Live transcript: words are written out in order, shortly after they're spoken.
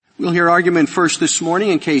We'll hear argument first this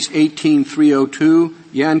morning in Case 18-302,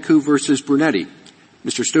 Iancu versus Brunetti.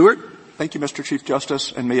 Mr. Stewart. Thank you, Mr. Chief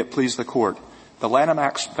Justice, and may it please the Court. The Lanham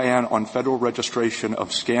Act's ban on federal registration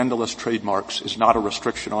of scandalous trademarks is not a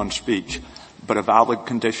restriction on speech, but a valid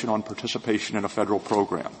condition on participation in a federal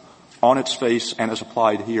program. On its face, and as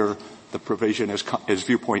applied here, the provision is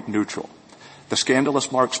viewpoint neutral. The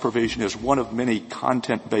scandalous marks provision is one of many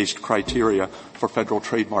content-based criteria for federal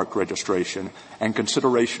trademark registration, and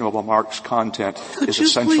consideration of a mark's content is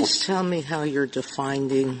essential. Could you please tell me how you're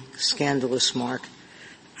defining scandalous mark?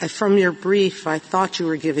 From your brief, I thought you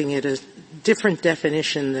were giving it a different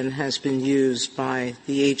definition than has been used by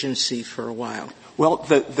the agency for a while. Well,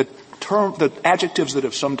 the adjectives that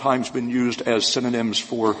have sometimes been used as synonyms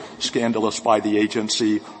for scandalous by the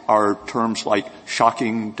agency are terms like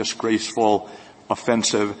shocking, disgraceful,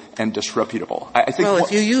 offensive, and disreputable.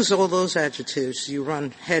 If you use all those adjectives, you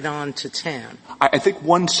run head-on to TAM. I think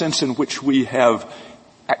one sense in which we have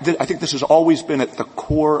I think this has always been at the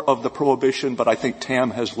core of the prohibition, but I think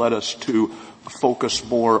TAM has led us to focus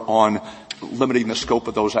more on limiting the scope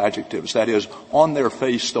of those adjectives. That is, on their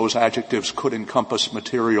face, those adjectives could encompass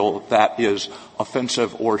material that is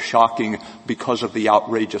offensive or shocking because of the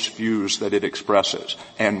outrageous views that it expresses.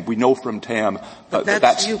 And we know from TAM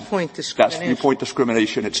that's viewpoint discrimination. That's viewpoint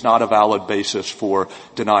discrimination. It's not a valid basis for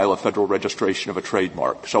denial of federal registration of a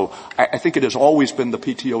trademark. So I think it has always been the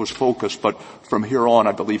PTO's focus, but from here on,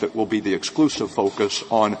 I believe it will be the exclusive focus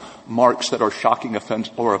on marks that are shocking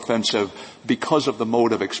or offensive because of the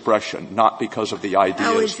mode of expression, not because of the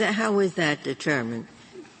ideas. How is that determined?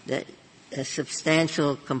 That a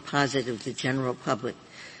substantial composite of the general public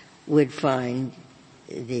would find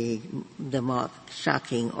the mark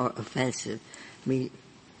shocking or offensive? I mean,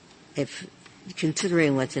 if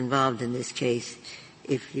considering what's involved in this case,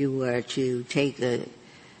 if you were to take a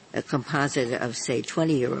composite of, say,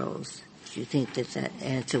 20-year-olds, do you think that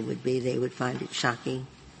answer would be they would find it shocking?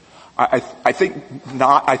 I think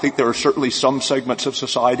not. I think there are certainly some segments of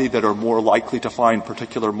society that are more likely to find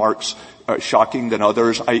particular marks shocking than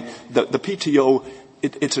others. The PTO,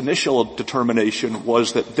 its initial determination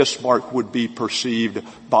was that this mark would be perceived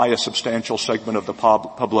by a substantial segment of the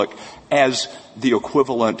public as the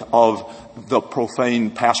equivalent of the profane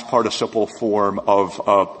past participle form of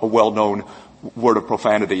a well-known word of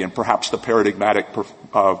profanity, and perhaps the paradigmatic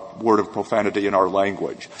word of profanity in our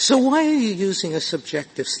language. So why are you using a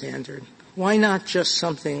subjective standard? Why not just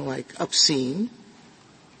something like obscene,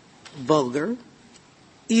 vulgar,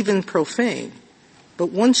 even profane?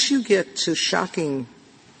 But once you get to shockingly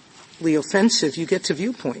offensive, you get to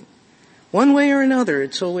viewpoint. One way or another,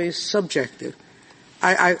 it's always subjective.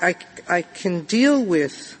 I can deal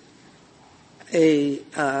with a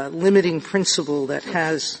limiting principle that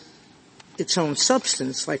has its own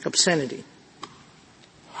substance, like obscenity.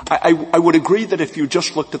 I would agree that if you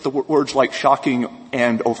just looked at the words like shocking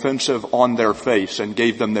and offensive on their face and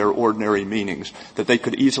gave them their ordinary meanings, that they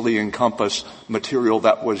could easily encompass material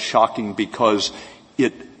that was shocking because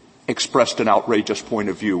it expressed an outrageous point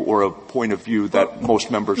of view or a point of view that most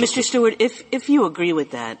members Mr. Stewart, if you agree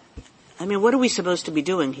with that, I mean, what are we supposed to be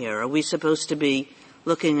doing here? Are we supposed to be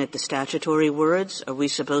looking at the statutory words? Are we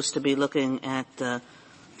supposed to be looking at the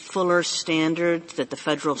fuller standard that the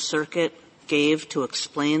Federal Circuit gave to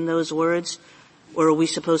explain those words? Or are we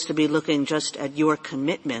supposed to be looking just at your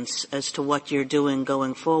commitments as to what you're doing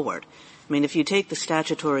going forward? I mean, if you take the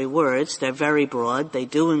statutory words, they're very broad. They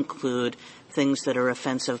do include things that are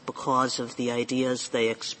offensive because of the ideas they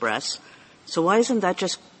express. So why isn't that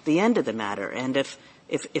just the end of the matter? And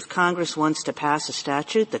if Congress wants to pass a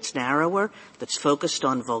statute that's narrower, that's focused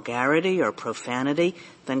on vulgarity or profanity,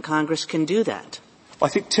 then Congress can do that. I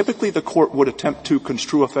think typically the court would attempt to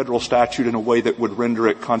construe a federal statute in a way that would render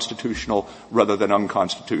it constitutional rather than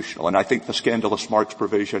unconstitutional. And I think the scandalous marks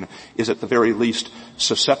provision is at the very least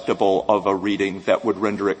susceptible of a reading that would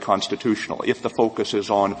render it constitutional. If the focus is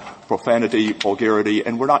on profanity, vulgarity,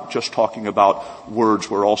 and we're not just talking about words,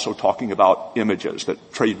 we're also talking about images,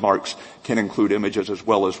 that trademarks can include images as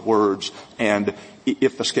well as words. And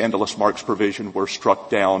if the scandalous marks provision were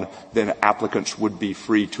struck down, then applicants would be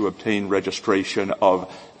free to obtain registration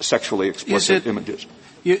of sexually explicit images.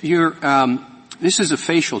 This is a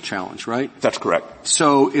facial challenge, right? That's correct.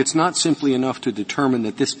 So it's not simply enough to determine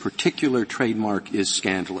that this particular trademark is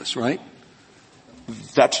scandalous, right?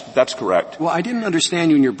 That's correct. Well, I didn't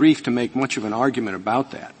understand you in your brief to make much of an argument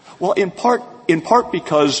about that. Well, in part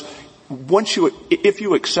because if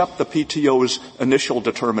you accept the PTO's initial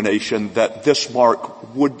determination that this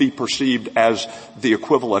mark would be perceived as the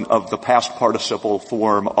equivalent of the past participle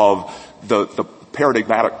form of the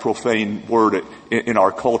paradigmatic profane word in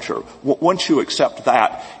our culture. Once you accept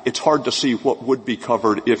that, it's hard to see what would be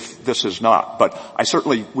covered if this is not. But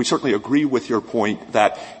we certainly agree with your point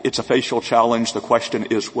that it's a facial challenge. The question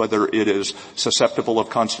is whether it is susceptible of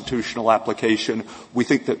constitutional application. We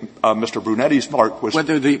think that Mr. Brunetti's mark was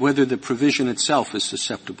whether the provision itself is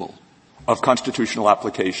susceptible of constitutional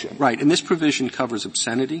application. Right, and this provision covers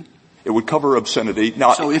obscenity. It would cover obscenity.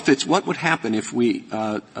 Now, so what would happen if we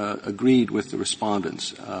agreed with the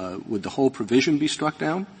respondents? Would the whole provision be struck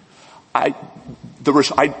down?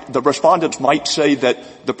 The respondents might say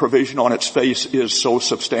that the provision on its face is so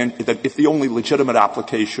substantial that if the only legitimate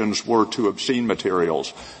applications were to obscene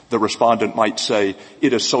materials, the respondent might say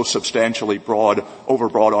it is so substantially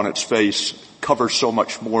overbroad on its face, covers so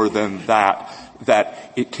much more than that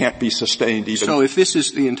it can't be sustained even. So if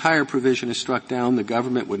the entire provision is struck down, the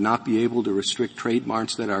government would not be able to restrict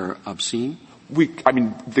trademarks that are obscene?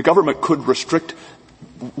 The government could restrict,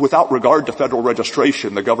 without regard to federal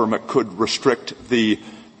registration, the government could restrict the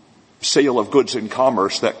sale of goods in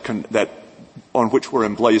commerce on which were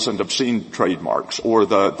emblazoned obscene trademarks, or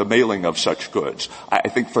the mailing of such goods. I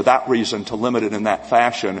think for that reason, to limit it in that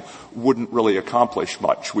fashion wouldn't really accomplish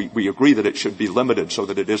much. We agree that it should be limited so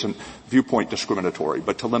that it isn't viewpoint discriminatory,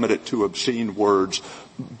 but to limit it to obscene words,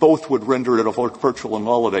 both would render it a virtual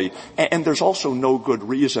nullity. And there's also no good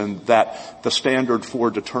reason that the standard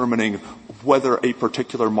for determining whether a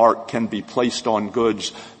particular mark can be placed on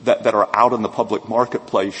goods that are out in the public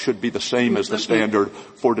marketplace should be the same as the standard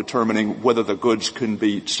for determining whether the goods can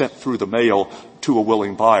be sent through the mail to a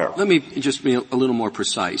willing buyer. Let me just be a little more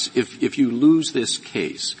precise. If you lose this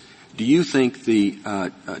case, do you think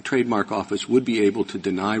the trademark office would be able to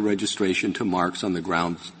deny registration to marks on the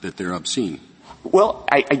grounds that they're obscene? Well,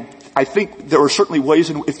 I think there are certainly ways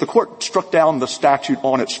if the court struck down the statute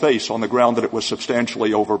on its face on the ground that it was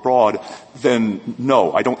substantially overbroad, then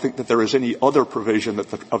no, I don't think that there is any other provision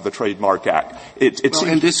of the Trademark Act.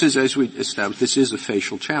 And this is, as we established, this is a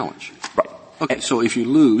facial challenge. Right. Okay, so if you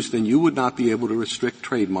lose, then you would not be able to restrict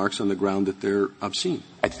trademarks on the ground that they're obscene.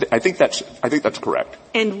 I think that's correct.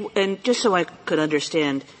 And just so I could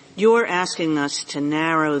understand, you're asking us to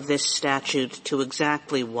narrow this statute to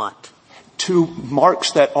exactly what? To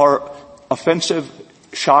marks that are offensive,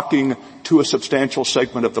 shocking to a substantial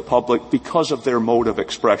segment of the public because of their mode of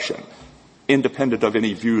expression, independent of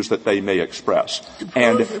any views that they may express.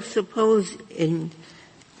 Suppose in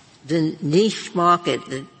the niche market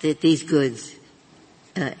that these goods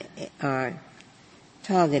are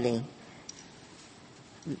targeting,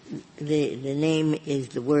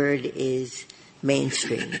 the word is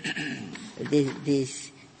mainstream.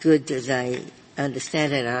 These goods, as I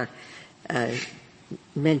understand it, are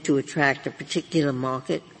meant to attract a particular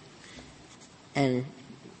market, and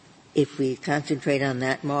if we concentrate on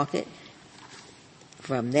that market,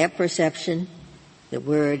 from their perception, the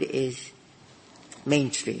word is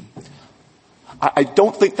mainstream. I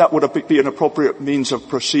don't think that would be an appropriate means of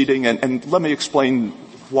proceeding, and let me explain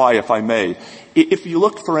why, if I may. If you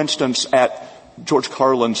look, for instance, at George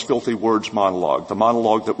Carlin's Filthy Words monologue, the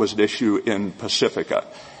monologue that was at issue in Pacifica,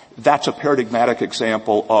 that's a paradigmatic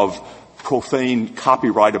example of profane,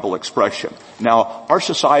 copyrightable expression. Now, our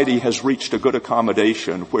society has reached a good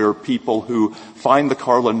accommodation where people who find the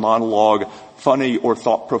Carlin monologue funny or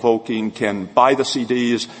thought-provoking can buy the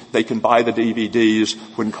CDs, they can buy the DVDs.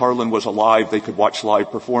 When Carlin was alive, they could watch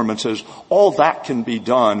live performances. All that can be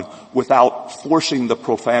done without forcing the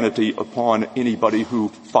profanity upon anybody who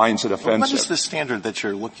finds it offensive. Well, what is the standard that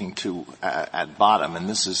you're looking to at bottom? And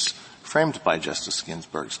this is framed by Justice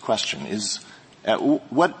Ginsburg's question.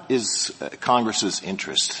 What is Congress's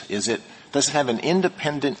interest? Does it have an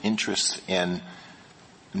independent interest in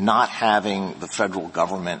not having the federal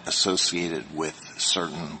government associated with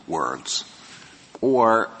certain words?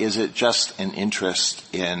 Or is it just an interest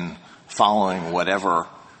in following whatever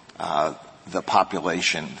the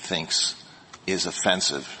population thinks is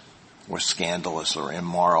offensive or scandalous or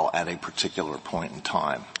immoral at a particular point in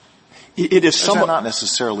time? It is Those are not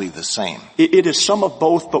necessarily the same. It is some of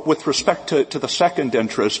both, but with respect to the second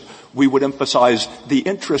interest, we would emphasize the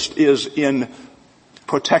interest is in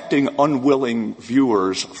protecting unwilling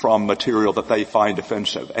viewers from material that they find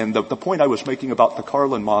offensive. And the point I was making about the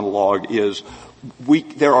Carlin monologue is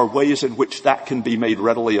there are ways in which that can be made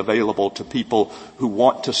readily available to people who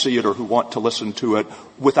want to see it or who want to listen to it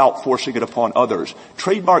without forcing it upon others.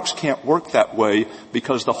 Trademarks can't work that way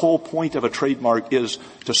because the whole point of a trademark is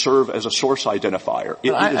to serve as a source identifier.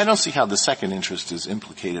 I don't see how the second interest is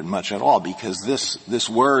implicated much at all, because this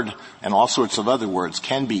word and all sorts of other words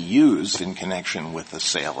can be used in connection with the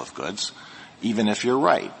sale of goods. even if you're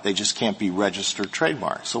right. They just can't be registered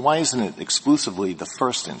trademarks. So why isn't it exclusively the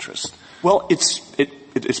first interest? Well,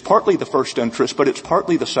 it's partly the first interest, but it's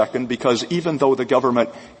partly the second, because even though the government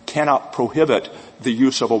cannot prohibit the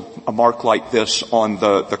use of a mark like this on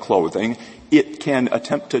the clothing, it can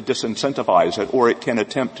attempt to disincentivize it, or it can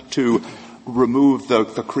attempt to remove the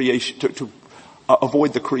creation, to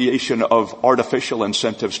avoid the creation of artificial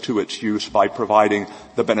incentives to its use by providing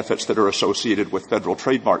the benefits that are associated with federal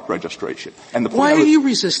trademark registration. And why are you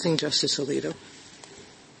resisting, Justice Alito?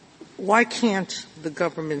 Why can't the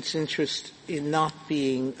government's interest in not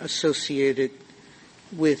being associated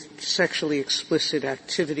with sexually explicit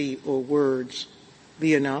activity or words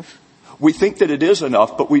be enough? We think that it is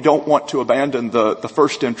enough, but we don't want to abandon the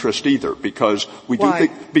first interest either, because we do Why?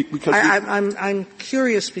 think because I'm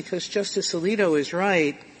curious, because Justice Alito is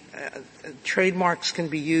right. Trademarks can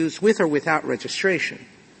be used with or without registration.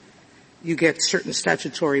 You get certain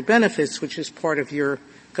statutory benefits, which is part of your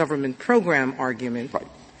government program argument. Right.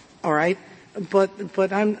 All right.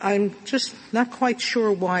 But I'm just not quite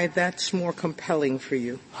sure why that's more compelling for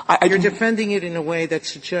you. You're defending it in a way that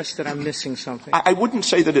suggests that I'm missing something. I wouldn't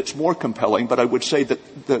say that it's more compelling, but I would say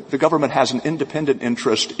that the government has an independent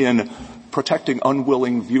interest in protecting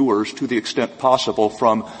unwilling viewers to the extent possible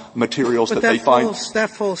from materials that they find. That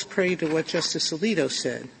falls prey to what Justice Alito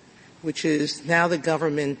said, which is now the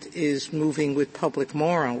government is moving with public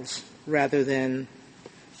morals rather than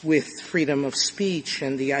with freedom of speech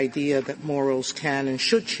and the idea that morals can and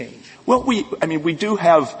should change. Well, we do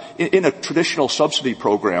have, in a traditional subsidy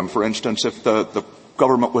program, for instance, if the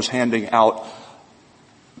government was handing out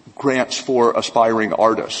grants for aspiring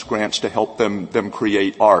artists, grants to help them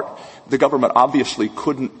create art, the government obviously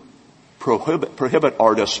couldn't prohibit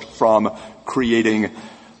artists from creating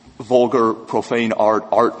vulgar, profane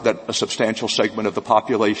art that a substantial segment of the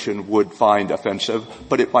population would find offensive,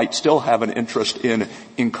 but it might still have an interest in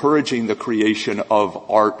encouraging the creation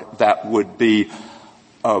of art that would be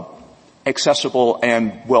accessible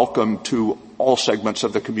and welcome to all segments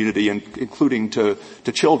of the community, including to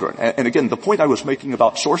children. And again, the point I was making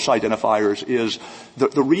about source identifiers is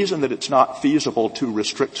the reason that it's not feasible to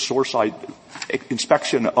restrict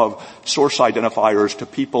inspection of source identifiers to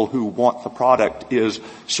people who want the product is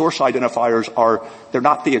source identifiers they're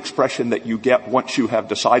not the expression that you get once you have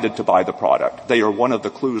decided to buy the product. They are one of the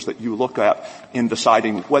clues that you look at in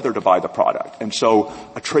deciding whether to buy the product. And so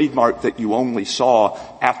a trademark that you only saw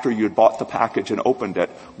after you'd bought the package and opened it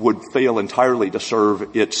would fail entirely to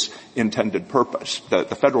serve its intended purpose. The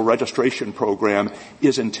federal registration program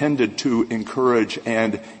is intended to encourage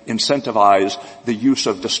and incentivize the use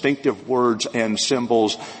of distinctive words and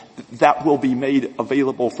symbols that will be made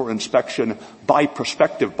available for inspection by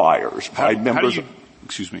prospective buyers, by members of...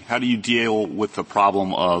 How do you deal with the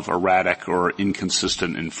problem of erratic or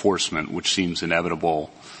inconsistent enforcement, which seems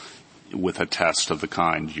inevitable with a test of the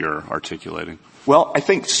kind you're articulating? Well, I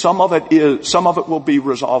think some of it will be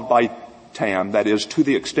resolved by TAM, that is, to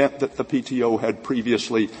the extent that the PTO had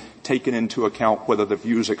previously taken into account whether the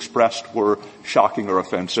views expressed were shocking or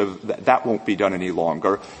offensive. That won't be done any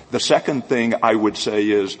longer. The second thing I would say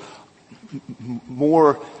is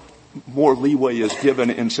more leeway is given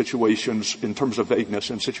in situations, in terms of vagueness,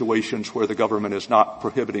 in situations where the government is not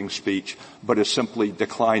prohibiting speech, but is simply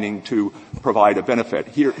declining to provide a benefit.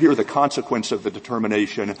 Here the consequence of the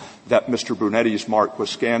determination that Mr. Brunetti's mark was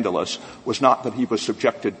scandalous was not that he was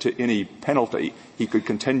subjected to any penalty. He could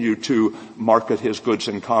continue to market his goods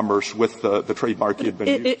in commerce with the trademark he had been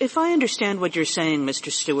using. If I understand what you're saying, Mr.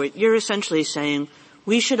 Stewart, you're essentially saying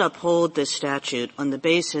we should uphold this statute on the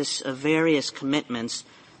basis of various commitments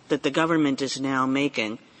that the government is now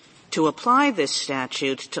making to apply this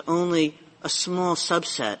statute to only a small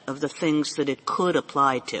subset of the things that it could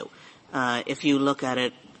apply to, if you look at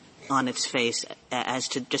it on its face as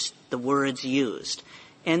to just the words used.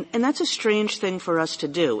 And that's a strange thing for us to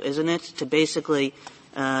do, isn't it? To basically,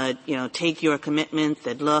 take your commitment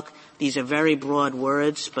that, look, these are very broad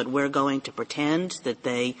words, but we're going to pretend that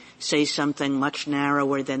they say something much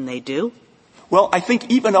narrower than they do. Well, I think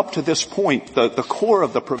even up to this point, the core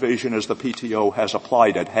of the provision as the PTO has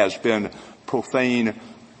applied it has been profane,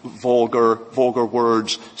 vulgar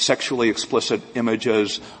words, sexually explicit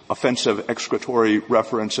images, offensive excretory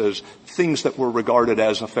references, things that were regarded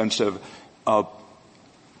as offensive.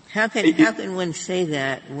 How can one say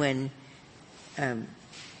that when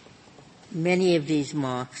many of these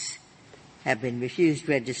marks have been refused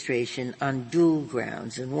registration on dual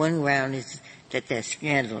grounds, and one ground is that they're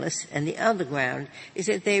scandalous, and the other ground is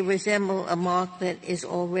that they resemble a mark that is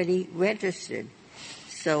already registered.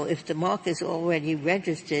 So if the mark is already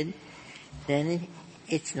registered, then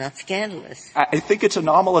it's not scandalous. I think it's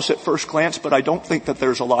anomalous at first glance, but I don't think that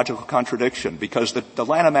there's a logical contradiction, because the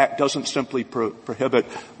Lanham Act doesn't simply prohibit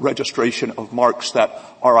registration of marks that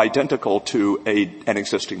are identical to an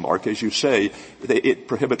existing mark. As you say, it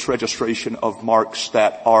prohibits registration of marks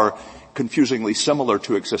that are confusingly similar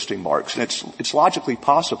to existing marks. And it's logically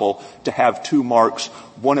possible to have two marks,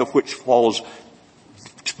 both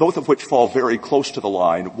of which fall very close to the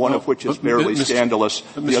line, one of which is barely scandalous,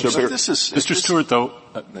 the other Mr. Stewart, though,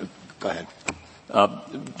 go ahead.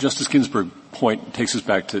 Justice Ginsburg's point takes us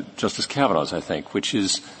back to Justice Kavanaugh's, I think, which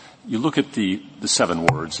is you look at the 7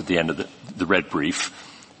 words at the end of the red brief,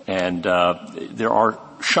 and there are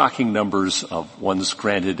shocking numbers of ones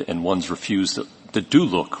granted and ones refused that do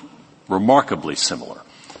look remarkably similar.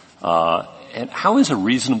 And how is a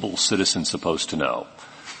reasonable citizen supposed to know?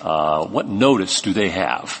 What notice do they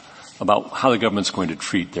have about how the government's going to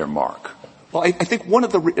treat their mark? Well, I think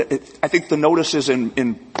I think the notice is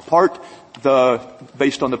in part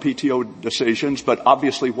based on the PTO decisions, but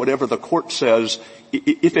obviously whatever the court says,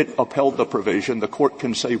 if it upheld the provision, the court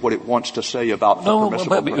can say what it wants to say about the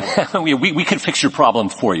permissible. We can fix your problem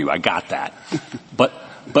for you. I got that.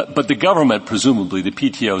 But the government, presumably, the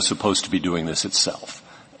PTO is supposed to be doing this itself,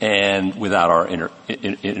 and without our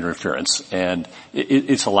interference. And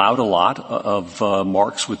it's allowed a lot of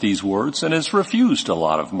marks with these words, and it's refused a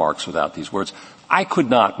lot of marks without these words. I could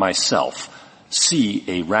not myself see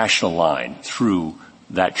a rational line through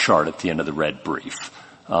that chart at the end of the red brief.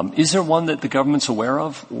 Is there one that the government's aware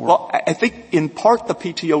of? Well, I think in part the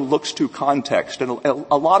PTO looks to context, and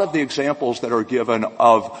a lot of the examples that are given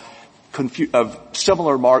of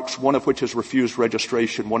similar marks, one of which is refused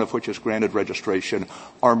registration, one of which is granted registration,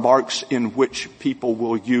 are marks in which people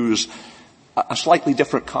will use a slightly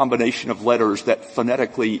different combination of letters that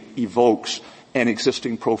phonetically evokes an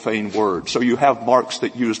existing profane word. So you have marks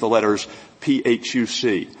that use the letters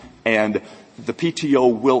PHUC, and the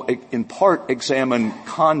PTO will in part examine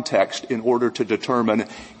context in order to determine,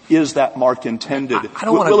 is that mark intended? I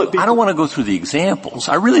don't want to go through the examples.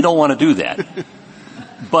 I really don't want to do that.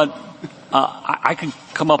 But I can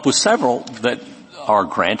come up with several that are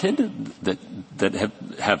granted, that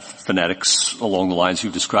have phonetics along the lines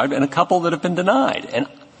you've described, and a couple that have been denied. And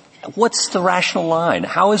what's the rational line?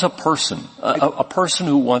 How is a person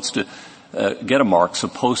who wants to get a mark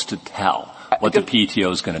supposed to tell what the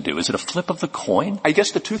PTO is going to do? Is it a flip of the coin? I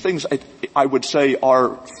guess the two things I would say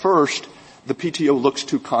are, first, the PTO looks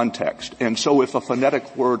to context. And so if a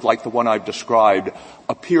phonetic word like the one I've described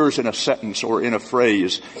appears in a sentence or in a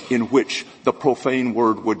phrase in which the profane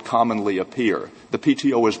word would commonly appear, the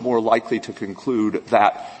PTO is more likely to conclude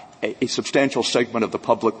that a substantial segment of the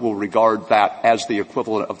public will regard that as the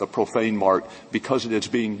equivalent of the profane mark because it is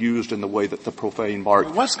being used in the way that the profane mark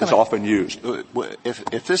is often used.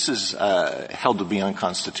 If this is held to be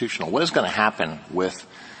unconstitutional, what is going to happen with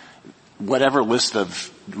whatever list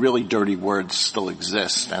of really dirty words still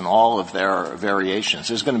exists and all of their variations?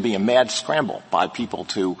 There's going to be a mad scramble by people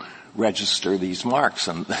to register these marks,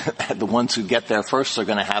 and the ones who get there first are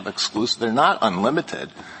going to have exclusive. They're not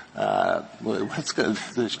unlimited. There's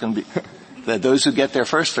going to be those who get there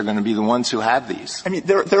first are going to be the ones who have these. I mean,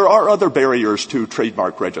 there are other barriers to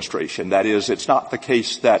trademark registration. That is, it's not the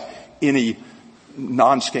case that any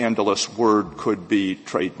non-scandalous word could be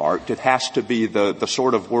trademarked. It has to be the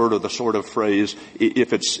sort of word or the sort of phrase,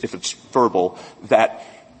 if it's verbal, that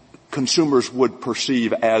consumers would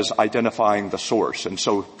perceive as identifying the source. And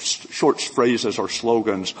so short phrases or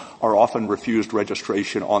slogans are often refused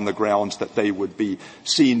registration on the grounds that they would be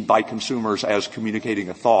seen by consumers as communicating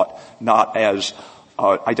a thought, not as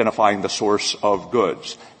identifying the source of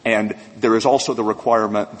goods. And there is also the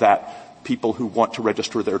requirement that people who want to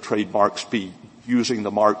register their trademarks be using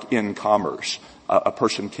the mark in commerce. A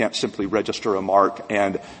person can't simply register a mark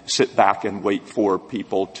and sit back and wait for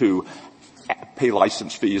people to pay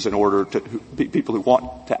license fees in order to people who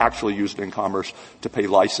want to actually use it in commerce to pay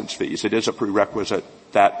license fees. It is a prerequisite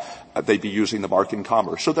that they be using the mark in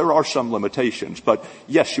commerce. So there are some limitations. But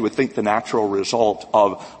yes, you would think the natural result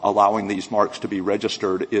of allowing these marks to be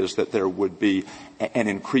registered is that there would be an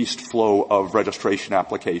increased flow of registration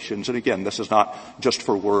applications. And again, this is not just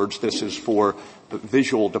for words. This is for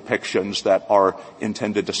visual depictions that are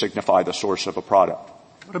intended to signify the source of a product.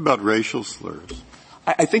 What about racial slurs?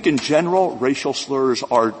 I think in general, racial slurs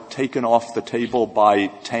are taken off the table by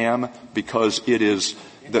TAM because it is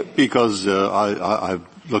I've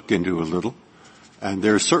looked into a little, and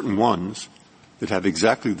there are certain ones that have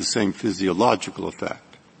exactly the same physiological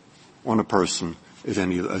effect on a person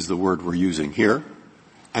as the word we're using here,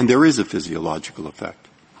 and there is a physiological effect.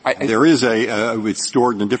 There is it's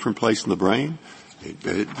stored in a different place in the brain,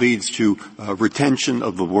 It leads to retention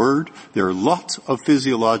of the word. There are lots of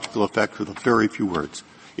physiological effects with a very few words.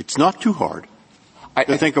 It's not too hard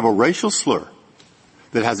to think of a racial slur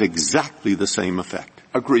that has exactly the same effect.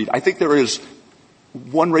 Agreed. I think there is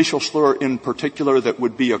one racial slur in particular that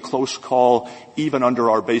would be a close call even under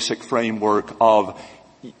our basic framework of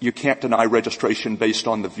you can't deny registration based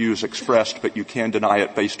on the views expressed, but you can deny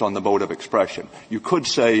it based on the mode of expression. You could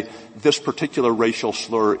say this particular racial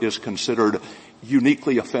slur is considered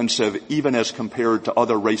uniquely offensive even as compared to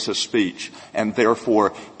other racist speech, and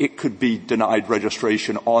therefore it could be denied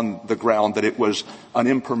registration on the ground that it was an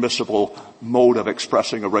impermissible mode of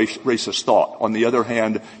expressing a racist thought. On the other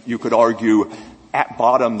hand, you could argue at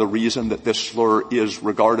bottom, the reason that this slur is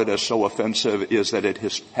regarded as so offensive is that it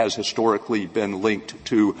has historically been linked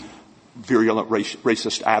to virulent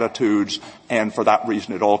racist attitudes, and for that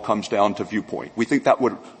reason it all comes down to viewpoint. We think that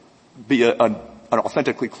would be an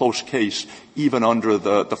authentically close case even under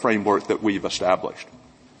the framework that we've established.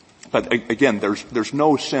 But again, there's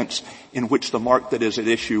no sense in which the mark that is at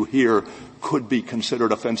issue here could be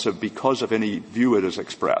considered offensive because of any view it is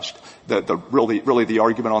expressed. Really the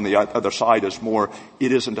argument on the other side is more,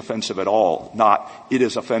 it isn't offensive at all, not it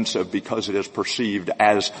is offensive because it is perceived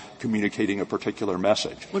as communicating a particular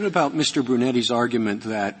message. What about Mr. Brunetti's argument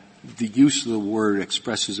that the use of the word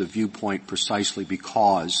expresses a viewpoint precisely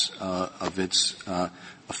because of its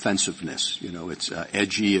offensiveness? You know, it's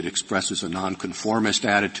edgy, it expresses a nonconformist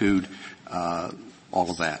attitude, all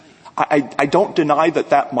of that. I don't deny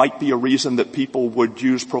that might be a reason that people would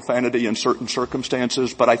use profanity in certain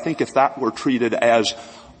circumstances, but I think if that were treated as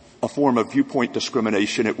a form of viewpoint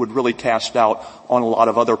discrimination, it would really cast doubt on a lot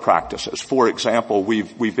of other practices. For example,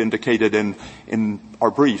 we've indicated in our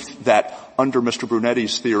brief that under Mr.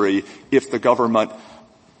 Brunetti's theory, if the government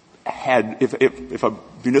if a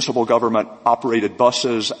municipal government operated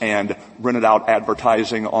buses and rented out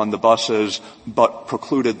advertising on the buses but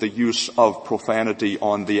precluded the use of profanity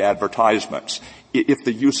on the advertisements, if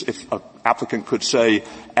an applicant could say,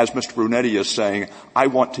 as Mr. Brunetti is saying, I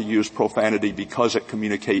want to use profanity because it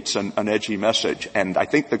communicates an edgy message, and I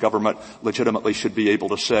think the government legitimately should be able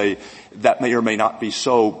to say that may or may not be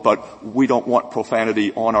so, but we don't want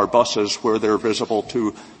profanity on our buses where they're visible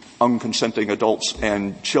to unconsenting adults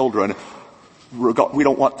and children. We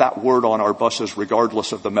don't want that word on our buses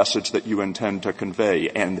regardless of the message that you intend to convey,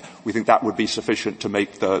 and we think that would be sufficient to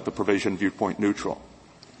make the provision viewpoint neutral.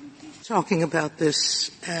 Talking about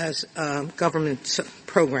this as a government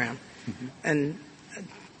program, and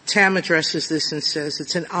Tam addresses this and says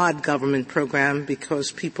it's an odd government program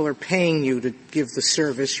because people are paying you to give the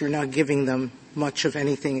service. You're not giving them much of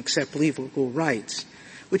anything except legal rights,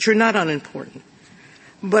 which are not unimportant.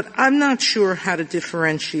 But I'm not sure how to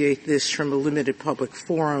differentiate this from a limited public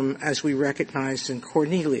forum as we recognized in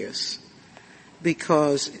Cornelius.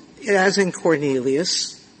 Because, as in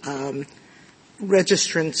Cornelius,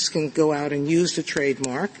 registrants can go out and use the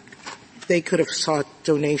trademark. They could have sought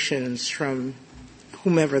donations from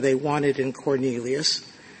whomever they wanted in Cornelius.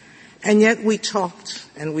 And yet we talked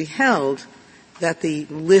and we held that the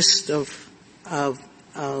list of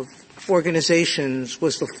organizations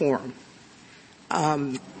was the forum.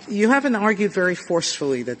 You haven't argued very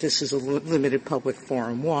forcefully that this is a limited public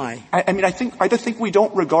forum. Why? I think we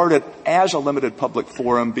don't regard it as a limited public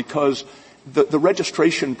forum because the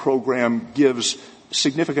registration program gives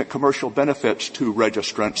significant commercial benefits to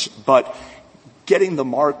registrants, but getting the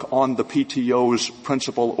mark on the PTO's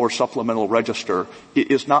principal or supplemental register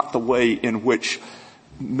is not the way in which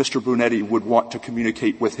Mr. Brunetti would want to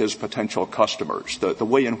communicate with his potential customers. The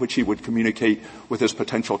way in which he would communicate with his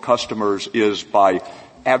potential customers is by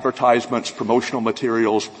advertisements, promotional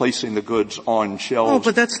materials, placing the goods on shelves. Oh,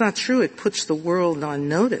 but that's not true. It puts the world on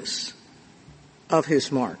notice of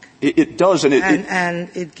his mark. It does,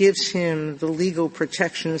 and it gives him the legal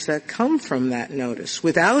protections that come from that notice.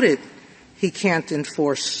 Without it, he can't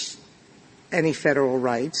enforce any federal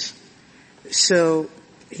rights. So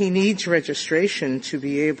he needs registration to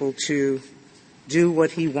be able to do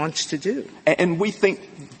what he wants to do. And we think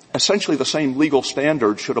essentially the same legal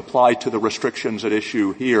standard should apply to the restrictions at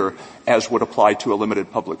issue here as would apply to a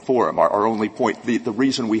limited public forum. Our only point, the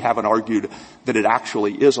reason we haven't argued that it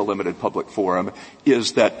actually is a limited public forum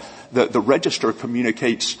is that the register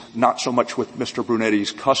communicates not so much with Mr.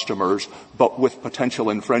 Brunetti's customers, but with potential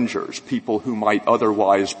infringers, people who might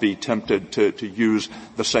otherwise be tempted to use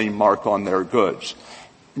the same mark on their goods.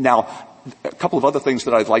 Now, a couple of other things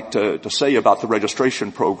that I'd like to say about the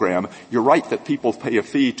registration program. You're right that people pay a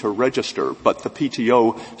fee to register, but the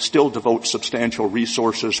PTO still devotes substantial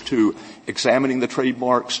resources to examining the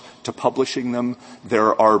trademarks, to publishing them.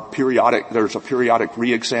 There's a periodic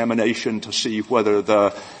re-examination to see whether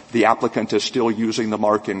the applicant is still using the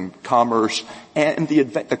mark in commerce, and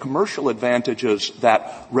the commercial advantages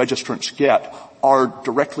that registrants get are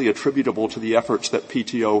directly attributable to the efforts that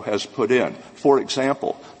PTO has put in. For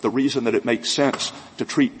example, the reason that it makes sense to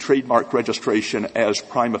treat trademark registration as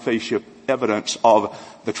prima facie evidence of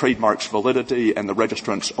the trademark's validity and the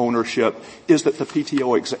registrant's ownership is that the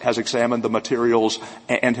PTO has examined the materials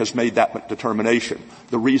and has made that determination.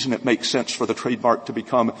 The reason it makes sense for the trademark to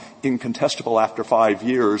become incontestable after 5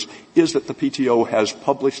 years is that the PTO has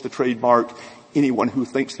published the trademark. Anyone who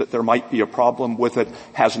thinks that there might be a problem with it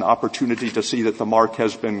has an opportunity to see that the mark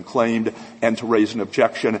has been claimed and to raise an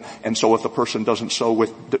objection. And so if the person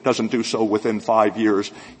doesn't do so within 5 years,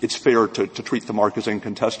 it's fair to treat the mark as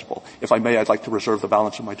incontestable. If I may, I'd like to reserve the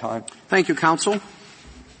balance of my time. Thank you, counsel.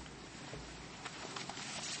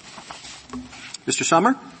 Mr.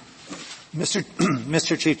 Sommer?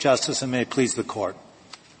 Mr. Chief Justice, and may it please the Court.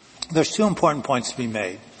 There's 2 important points to be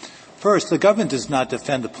made. First, the government does not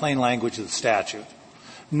defend the plain language of the statute,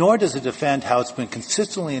 nor does it defend how it's been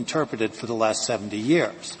consistently interpreted for the last 70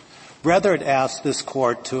 years. Rather, it asks this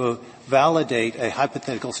Court to validate a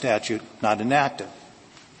hypothetical statute not enacted.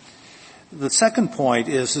 The second point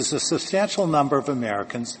is a substantial number of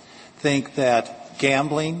Americans think that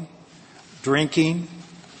gambling, drinking,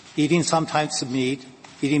 eating some types of meat,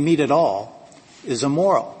 eating meat at all, is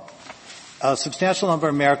immoral. A substantial number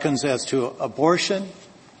of Americans as to abortion,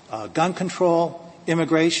 gun control,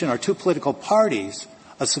 immigration, or 2 political parties,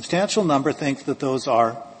 a substantial number think that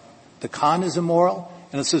the con is immoral,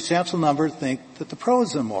 and a substantial number think that the pro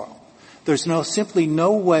is immoral. There's simply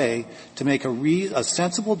no way to make a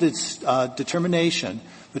sensible determination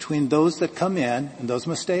between those that come in and those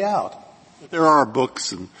must stay out. There are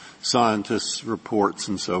books and scientists' reports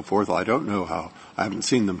and so forth. I don't know how. I haven't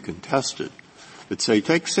seen them contested. That say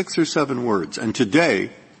take 6 or 7 words, and today,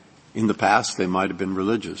 in the past, they might have been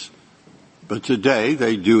religious. But today,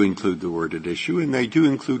 they do include the word at issue, and they do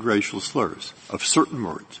include racial slurs of certain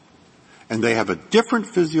words. And they have a different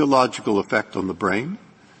physiological effect on the brain.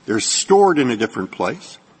 They're stored in a different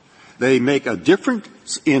place. They make a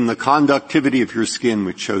difference in the conductivity of your skin,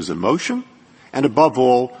 which shows emotion. And above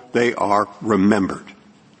all, they are remembered.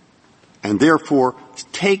 And therefore,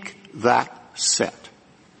 take that set.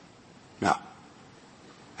 Now,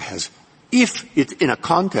 if it's in a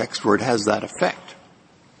context where it has that effect,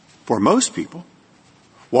 for most people,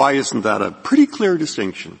 why isn't that a pretty clear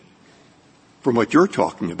distinction from what you're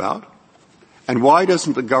talking about? And why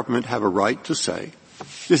doesn't the government have a right to say,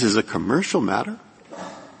 this is a commercial matter,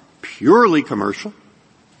 purely commercial.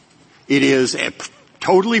 It is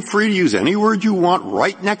totally free to use any word you want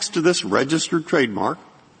right next to this registered trademark.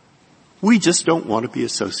 We just don't want to be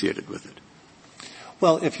associated with it.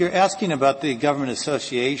 Well, if you're asking about the government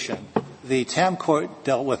association, the TAM court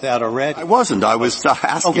dealt with that already. I wasn't. I was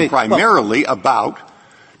asking primarily about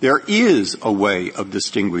there is a way of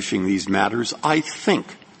distinguishing these matters, I think.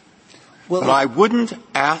 But I wouldn't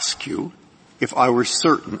ask you if I were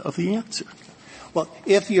certain of the answer. Well,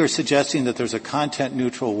 if you're suggesting that there's a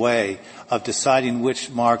content-neutral way of deciding which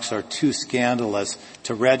marks are too scandalous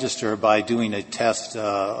to register by doing a test,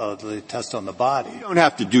 the test on the body. You don't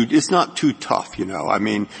have to it's not too tough, I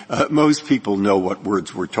mean, most people know what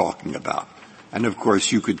words we're talking about. And of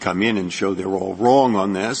course you could come in and show they're all wrong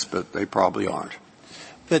on this, but they probably aren't.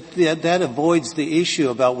 But that avoids the issue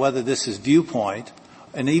about whether this is viewpoint,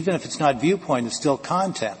 and even if it's not viewpoint, it's still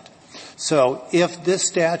content. So if this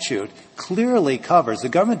statute clearly covers, the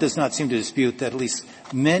government does not seem to dispute that at least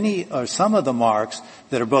many or some of the marks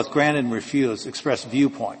that are both granted and refused express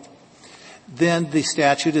viewpoint, then the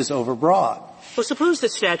statute is overbroad. Well, suppose the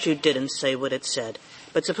statute didn't say what it said,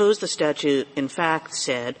 but suppose the statute in fact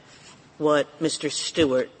said what Mr.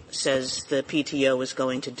 Stewart says the PTO is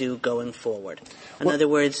going to do going forward. In other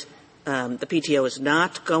words, the PTO is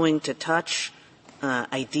not going to touch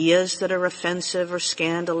ideas that are offensive or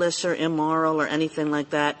scandalous or immoral or anything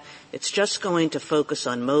like that. It's just going to focus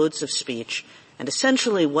on modes of speech. And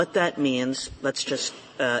essentially what that means,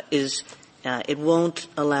 it won't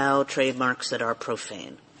allow trademarks that are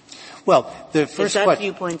profane. Well, the first Is that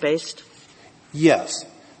viewpoint based? Yes,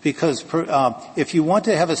 because if you want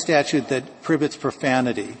to have a statute that prohibits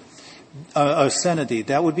profanity, obscenity,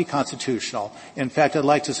 that would be constitutional. In fact, I'd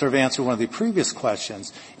like to sort of answer one of the previous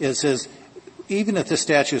questions, is even if the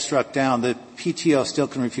statute is struck down, the PTO still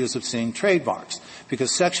can refuse obscene trademarks.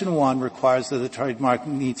 because Section 1 requires that the trademark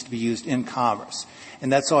needs to be used in commerce.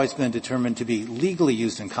 And that's always been determined to be legally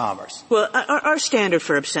used in commerce. Well, our standard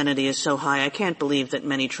for obscenity is so high, I can't believe that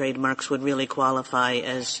many trademarks would really qualify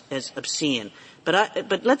as obscene.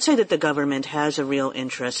 But let's say that the government has a real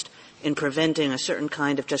interest in preventing a certain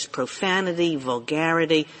kind of just profanity,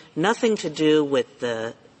 vulgarity, nothing to do with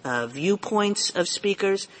the viewpoints of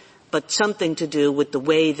speakers, but something to do with the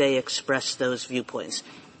way they express those viewpoints.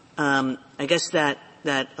 I guess that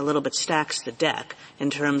a little bit stacks the deck in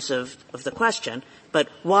terms of the question. But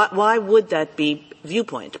why would that be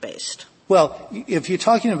viewpoint-based? Well, if you're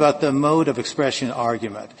talking about the mode of expression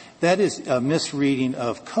argument, that is a misreading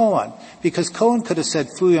of Cohen, because Cohen could have said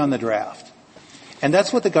 "fooey" on the draft. And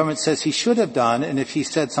that's what the government says he should have done, and if he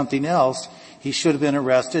said something else, he should have been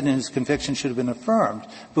arrested and his conviction should have been affirmed.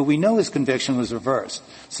 But we know his conviction was reversed.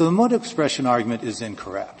 So the mode of expression argument is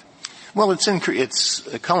incorrect. Well,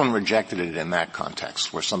 Cohen rejected it in that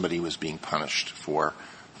context where somebody was being punished for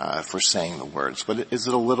saying the words. But is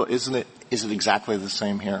it exactly the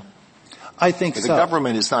same here? I think so. The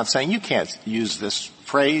government is not saying you can't use this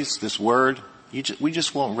phrase, this word. We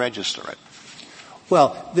just won't register it.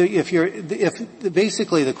 Well,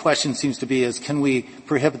 basically the question seems to be is, can we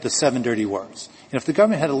prohibit the 7 dirty words? And if the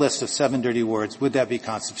government had a list of 7 dirty words, would that be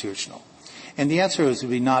constitutional? And the answer is it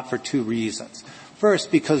would be not for 2 reasons.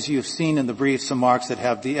 First, because you've seen in the brief some marks that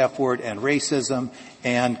have the F word and racism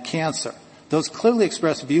and cancer. Those clearly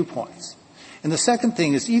express viewpoints. And the second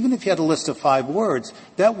thing is, even if you had a list of 5 words,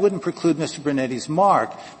 that wouldn't preclude Mr. Brunetti's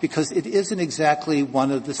mark because it isn't exactly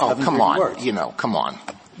one of the 7 dirty words. Come on.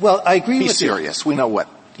 Well, I agree with you. Be serious. We know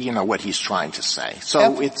what he's trying to say.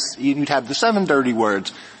 So you'd have the 7 dirty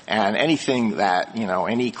words and anything that,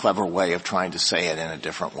 any clever way of trying to say it in a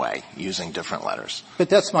different way, using different letters. But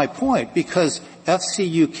that's my point, because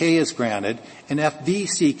FCUK is granted and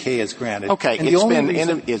FVCK is granted. Okay,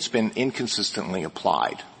 it's been inconsistently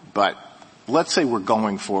applied, but let's say we're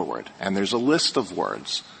going forward and there's a list of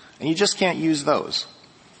words and you just can't use those.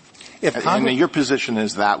 And your position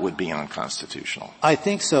is that would be unconstitutional. I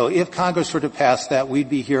think so. If Congress were to pass that, we'd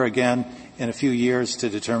be here again in a few years to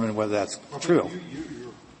determine whether that's true.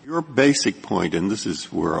 Your basic point, and this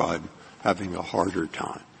is where I'm having a harder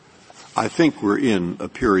time, I think we're in a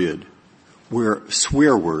period where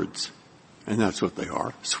swear words, and that's what they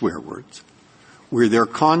are, swear words, where their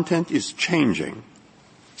content is changing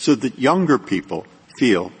so that younger people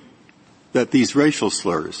feel that these racial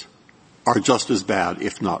slurs are just as bad,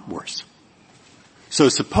 if not worse. So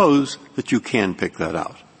suppose that you can pick that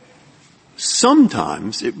out.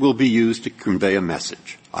 Sometimes it will be used to convey a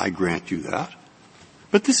message. I grant you that.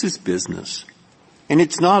 But this is business. And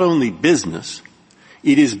it's not only business,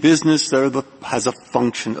 it is business that has a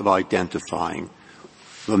function of identifying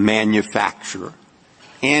the manufacturer.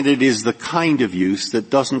 And it is the kind of use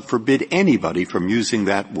that doesn't forbid anybody from using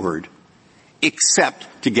that word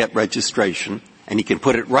except to get registration, and he can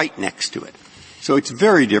put it right next to it. So it's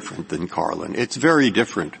very different than Carlin. It's very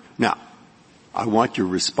different. Now, I want your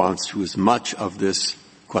response to as much of this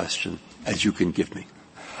question as you can give me.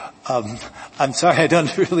 I'm sorry, I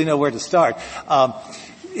don't really know where to start. I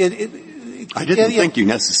didn't think you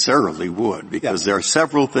necessarily would, because there are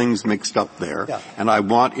several things mixed up there, and I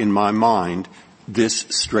want in my mind this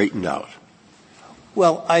straightened out.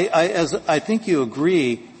 Well, I think you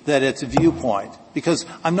agree that it's a viewpoint, because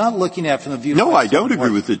I'm not looking at it from the viewpoint. No, I don't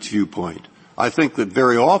agree with its viewpoint. I think that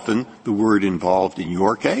very often the word involved in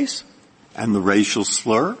your case and the racial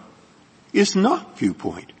slur is not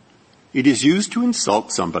viewpoint. It is used to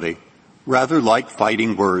insult somebody, rather like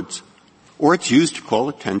fighting words, or it's used to call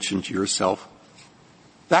attention to yourself.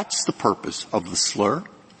 That's the purpose of the slur.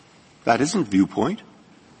 That isn't viewpoint.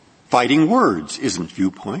 Fighting words isn't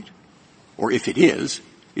viewpoint. Or if it is,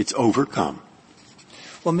 it's overcome.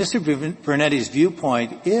 Well, Mr. Brunetti's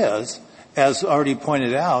viewpoint is, as already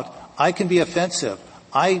pointed out, I can be offensive.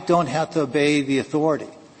 I don't have to obey the authority.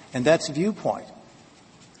 And that's viewpoint.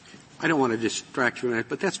 I don't want to distract you,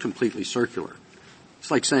 but that's completely circular. It's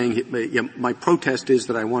like saying, my protest is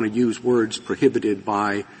that I want to use words prohibited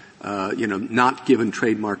by, not given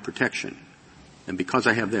trademark protection. And because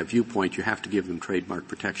I have that viewpoint, you have to give them trademark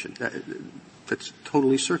protection. That's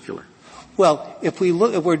totally circular. Well, if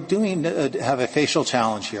we're have a facial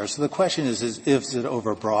challenge here. So the question is it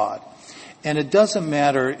overbroad? And it doesn't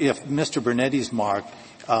matter if Mr. Brunetti's mark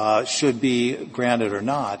should be granted or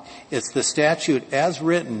not. It's the statute as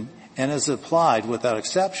written and as applied without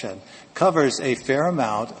exception covers a fair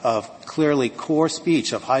amount of clearly core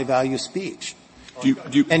speech, of high-value speech.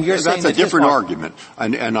 And you're saying that's a different argument,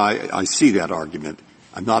 and I see that argument.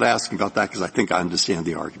 I'm not asking about that because I think I understand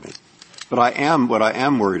the argument. But what I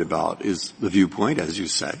am worried about is the viewpoint, as you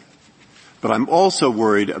say. But I'm also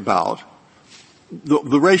worried about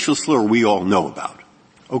the racial slur we all know about.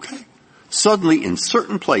 Okay? Suddenly, in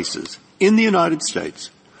certain places in the United States,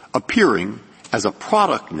 appearing as a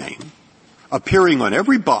product name, appearing on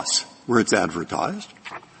every bus where it's advertised,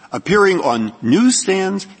 appearing on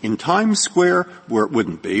newsstands in Times Square where it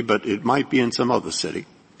wouldn't be, but it might be in some other city,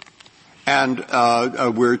 and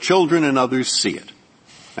where children and others see it.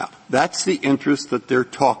 Now, that's the interest that they're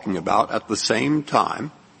talking about. At the same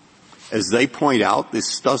time, as they point out,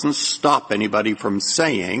 this doesn't stop anybody from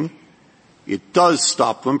saying, it does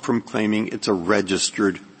stop them from claiming it's a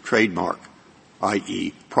registered trademark,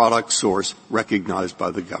 i.e., product source recognized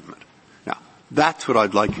by the government. Now, that's what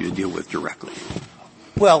I'd like you to deal with directly.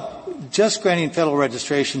 Well, just granting federal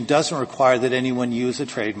registration doesn't require that anyone use a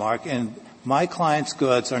trademark, and my client's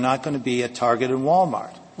goods are not going to be at Target and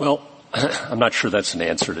Walmart. Well, I'm not sure that's an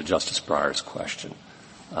answer to Justice Breyer's question.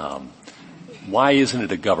 Why isn't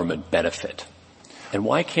it a government benefit? And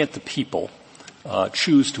why can't the people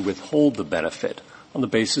choose to withhold the benefit on the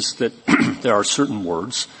basis that there are certain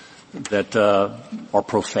words that are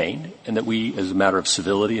profane and that we, as a matter of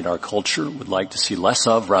civility in our culture, would like to see less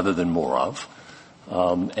of rather than more of?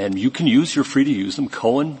 And you're free to use them.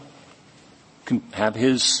 Cohen can have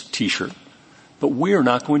his T-shirt, but we're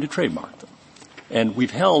not going to trademark them. And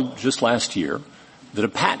we've held just last year that a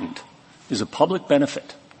patent is a public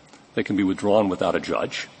benefit that can be withdrawn without a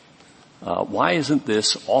judge. Why isn't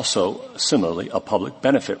this also similarly a public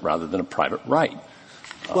benefit rather than a private right?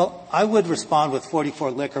 Well, I would respond with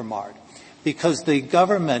 44 Liquor Mart, because the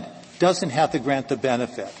government doesn't have to grant the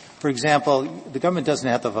benefit. For example, the government doesn't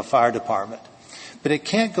have to have a fire department. But it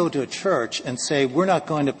can't go to a church and say, we're not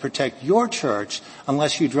going to protect your church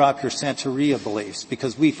unless you drop your Santeria beliefs,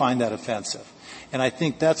 because we find that offensive. And I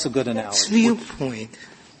think that's a good analogy. Viewpoint.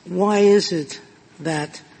 Why is it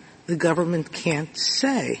that the government can't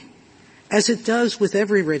say, as it does with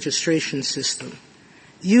every registration system,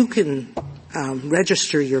 you can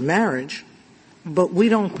register your marriage, but we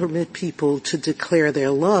don't permit people to declare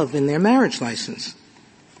their love in their marriage license.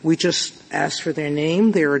 We just ask for their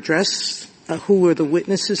name, their address, who are the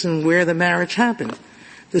witnesses, and where the marriage happened.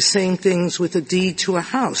 The same things with a deed to a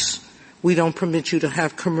house. We don't permit you to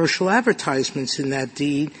have commercial advertisements in that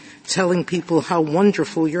deed telling people how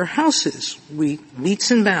wonderful your house is. We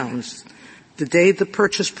meets and bounds. The day of the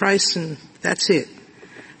purchase price, and that's it.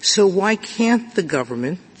 So why can't the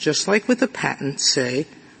government, just like with a patent, say,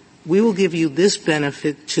 we will give you this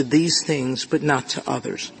benefit to these things, but not to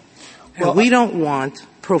others? Well, and we don't want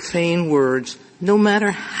profane words, no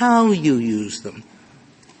matter how you use them.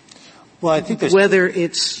 Well, I think whether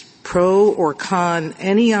it's pro or con,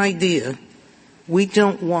 any idea, we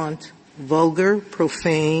don't want vulgar,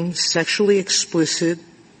 profane, sexually explicit,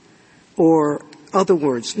 or other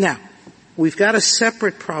words. Now, we've got a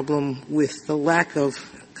separate problem with the lack of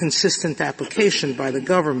consistent application by the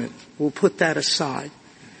government. We'll put that aside.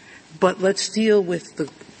 But let's deal with the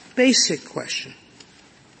basic question.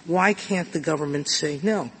 Why can't the government say,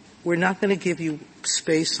 no, we're not going to give you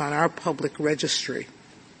space on our public registry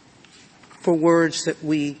for words that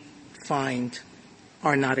we find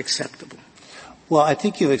are not acceptable? Well, I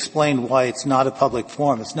think you've explained why it's not a public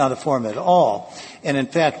forum. It's not a forum at all. And in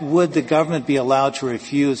fact, would the government be allowed to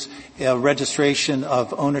refuse a registration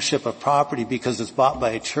of ownership of property because it's bought by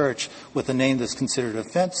a church with a name that's considered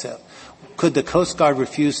offensive? Could the Coast Guard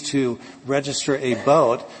refuse to register a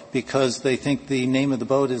boat because they think the name of the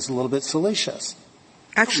boat is a little bit salacious?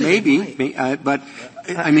 Actually, maybe, but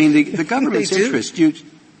I mean the government's interest. You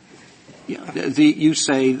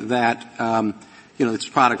say that this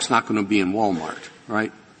product's not going to be in Walmart,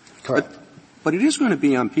 right? Correct. But it is going to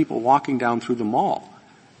be on people walking down through the mall.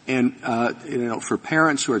 And, for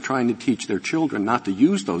parents who are trying to teach their children not to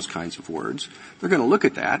use those kinds of words, they're going to look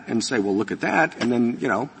at that and say, well, look at that. And then,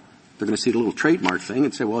 they're going to see the little trademark thing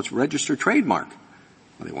and say, well, it's registered trademark.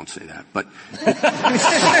 Well, they won't say that, but,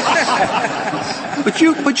 but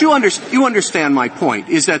you understand my point,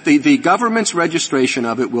 is that the government's registration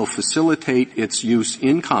of it will facilitate its use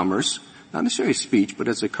in commerce, not necessarily speech, but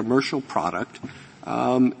as a commercial product,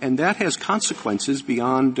 and that has consequences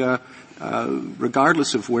beyond,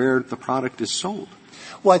 regardless of where the product is sold.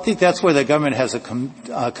 Well, I think that's where the government has a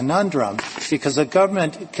conundrum, because the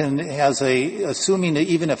government assuming that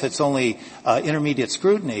even if it's only intermediate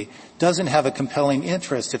scrutiny, doesn't have a compelling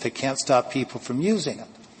interest if it can't stop people from using it.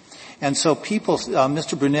 And so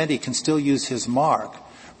Mr. Brunetti can still use his mark,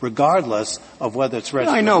 regardless of whether it's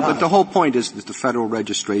registered I know, or not. but the whole point is that the federal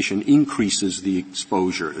registration increases the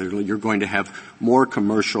exposure. You're going to have more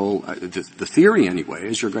commercial, the theory anyway,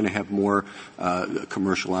 is you're going to have more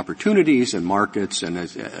commercial opportunities and markets, and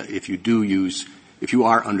if you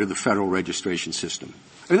are under the federal registration system.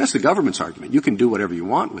 I mean, that's the government's argument. You can do whatever you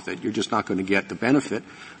want with it. You're just not going to get the benefit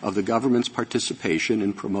of the government's participation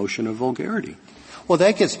in promotion of vulgarity. Well,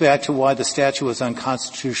 that gets back to why the statute was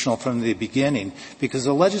unconstitutional from the beginning, because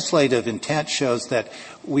the legislative intent shows that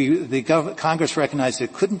Congress recognized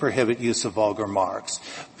it couldn't prohibit use of vulgar marks,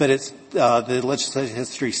 but the legislative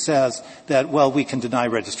history says that, well, we can deny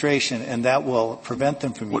registration, and that will prevent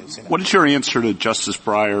them from using it. What is your answer to Justice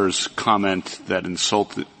Breyer's comment that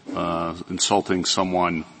insulting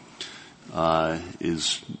someone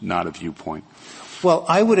is not a viewpoint? Well,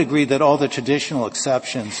 I would agree that all the traditional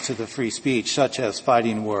exceptions to the free speech, such as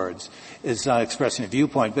fighting words, is not expressing a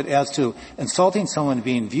viewpoint. But as to insulting someone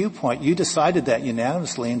being viewpoint, you decided that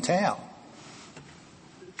unanimously in Tam.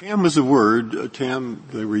 Tam was a word,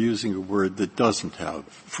 they were using a word that doesn't have,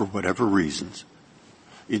 for whatever reasons,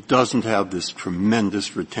 it doesn't have this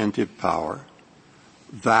tremendous retentive power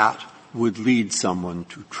that would lead someone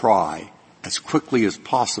to try as quickly as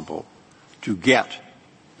possible to get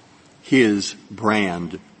his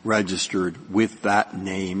brand registered with that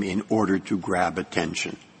name in order to grab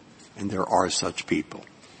attention. And there are such people.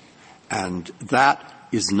 And that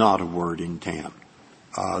is not a word in Tam.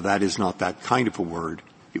 That is not that kind of a word.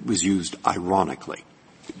 It was used ironically.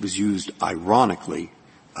 It was used ironically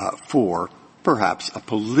for perhaps a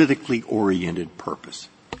politically oriented purpose.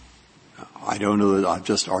 I don't know that I've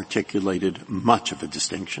just articulated much of a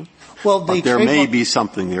distinction. Well, but there may be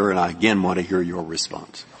something there, and I again want to hear your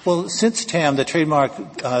response. Well, since Tam, the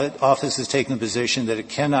Trademark Office has taken the position that it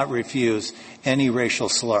cannot refuse any racial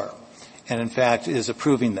slur, and in fact is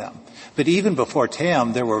approving them. But even before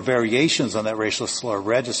Tam, there were variations on that racial slur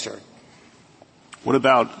registered. What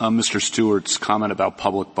about Mr. Stewart's comment about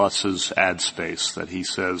public buses ad space that he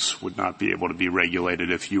says would not be able to be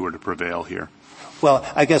regulated if you were to prevail here? Well,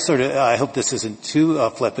 I guess I hope this isn't too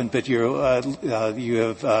flippant, but you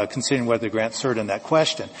have considered whether to grant cert on that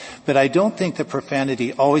question. But I don't think that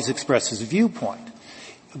profanity always expresses viewpoint.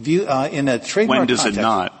 In a trademark When does context, it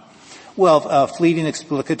not? Well, fleeting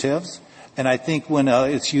explicatives, and I think when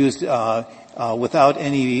it's used without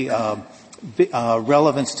any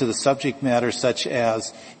relevance to the subject matter, such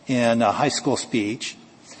as in high school speech.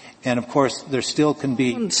 And, of course, there still can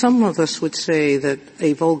be... Some of us would say that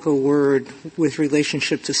a vulgar word with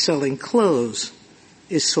relationship to selling clothes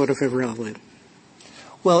is sort of irrelevant.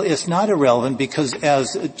 Well, it's not irrelevant because,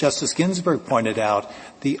 as Justice Ginsburg pointed out,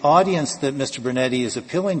 the audience that Mr. Brunetti is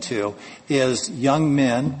appealing to is young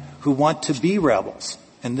men who want to be rebels.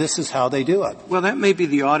 And this is how they do it. Well, that may be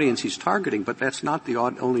the audience he's targeting, but that's not the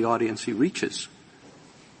only audience he reaches.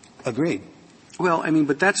 Agreed. Well, I mean,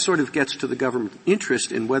 but that sort of gets to the government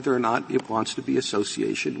interest in whether or not it wants to be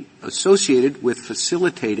associated with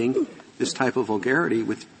facilitating this type of vulgarity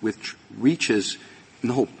which reaches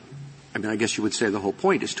the whole, I mean, I guess you would say the whole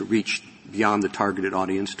point is to reach beyond the targeted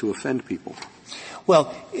audience to offend people.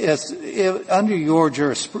 Well, under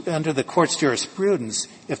the court's jurisprudence,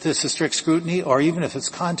 if this is strict scrutiny or even if it's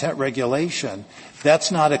content regulation,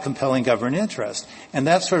 that's not a compelling government interest. And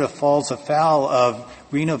that sort of falls afoul of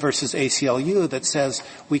Reno versus ACLU that says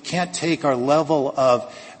we can't take our level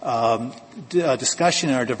of discussion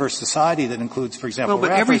in our diverse society that includes, for example, well,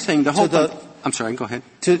 but everything, the whole I'm sorry, go ahead.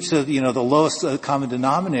 To the lowest common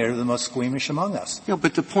denominator, the most squeamish among us. No,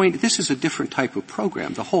 but the point, this is a different type of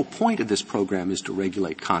program. The whole point of this program is to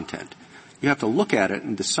regulate content. You have to look at it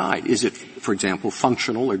and decide, is it, for example,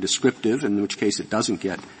 functional or descriptive, in which case it doesn't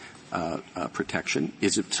get protection?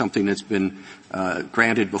 Is it something that's been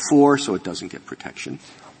granted before, so it doesn't get protection?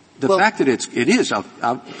 The fact that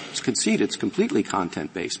I'll concede it's completely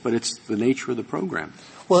content-based, but it's the nature of the program.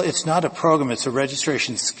 Well, it's not a program, it's a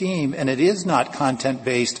registration scheme, and it is not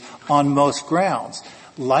content-based on most grounds.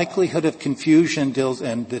 Likelihood of confusion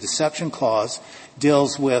and the deception clause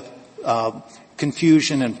deals with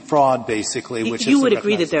confusion and fraud, basically, which you would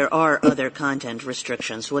agree that there are other content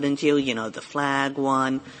restrictions, wouldn't you? The flag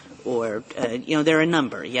one, or, there are a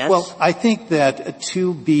number, yes? Well, I think that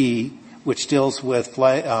 2B, which deals with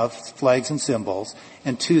flags and symbols,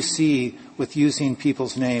 and 2C, with using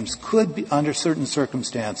people's names, could be, under certain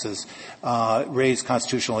circumstances, raise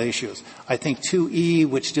constitutional issues. I think 2E,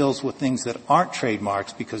 which deals with things that aren't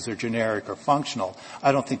trademarks because they're generic or functional,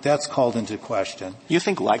 I don't think that's called into question. You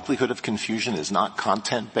think likelihood of confusion is not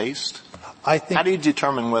content-based? I think. How do you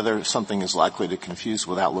determine whether something is likely to confuse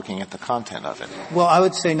without looking at the content of it? Well, I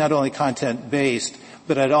would say not only content-based,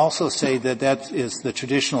 But I'd also say that that is the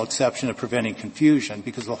traditional exception of preventing confusion,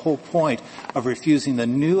 because the whole point of refusing the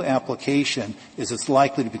new application is it's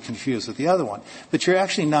likely to be confused with the other one. But you're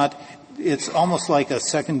actually not — it's almost like a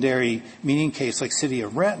secondary meaning case like City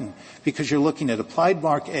of Renton, because you're looking at applied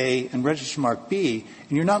mark A and registered mark B,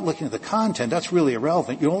 and you're not looking at the content. That's really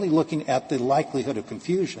irrelevant. You're only looking at the likelihood of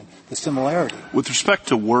confusion, the similarity. With respect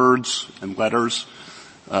to words and letters,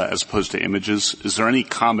 as opposed to images, is there any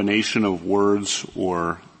combination of words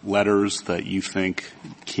or letters that you think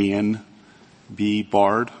can be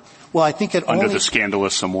barred? Well, I think under the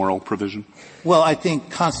scandalous immoral provision? Well, I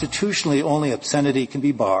think constitutionally only obscenity can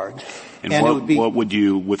be barred. And what would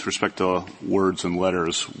you, with respect to words and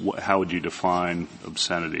letters, how would you define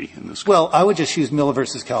obscenity in this case? Well, I would just use Miller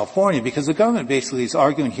versus California, because the government basically is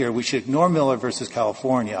arguing here we should ignore Miller versus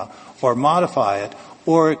California or modify it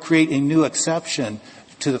or create a new exception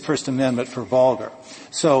to the First Amendment for vulgar.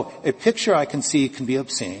 So a picture I can see can be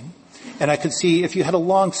obscene, and I could see if you had a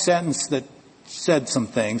long sentence that said some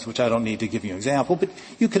things, which I don't need to give you an example, but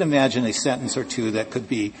you could imagine a sentence or two that could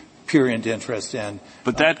be prurient interest in.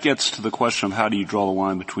 But that gets to the question of how do you draw the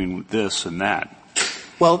line between this and that?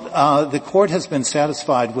 Well, the court has been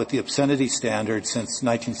satisfied with the obscenity standard since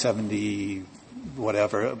 1970,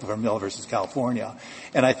 whatever, for Miller versus California.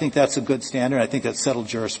 And I think that's a good standard. I think that's settled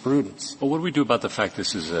jurisprudence. Well, what do we do about the fact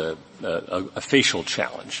this is a facial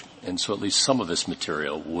challenge? And so at least some of this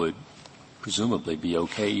material would presumably be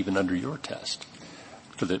okay even under your test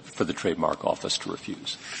for the trademark office to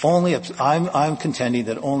refuse. I'm contending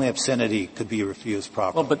that only obscenity could be refused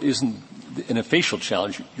properly. Well, but isn't in a facial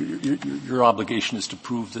challenge your obligation is to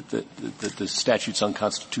prove that the statute's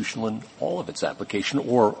unconstitutional in all of its application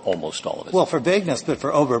or almost all of it? Well, for vagueness, but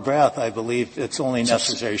for overbreadth, I believe it's only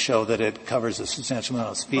necessary to show that it covers a substantial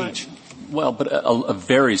amount of speech. Right. Well, but a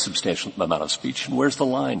very substantial amount of speech. And where's the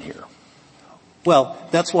line here? Well,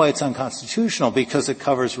 that's why it's unconstitutional, because it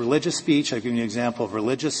covers religious speech. I've given you an example of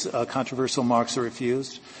religious controversial marks are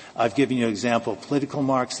refused. I've given you an example of political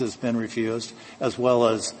marks that has been refused, as well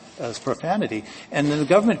as profanity. And then the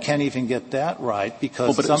government can't even get that right,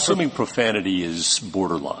 because but assuming profanity is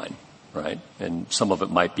borderline, right? And some of it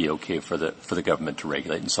might be okay for the government to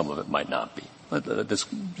regulate, and some of it might not be.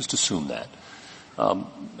 Just assume that.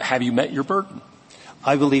 Have you met your burden?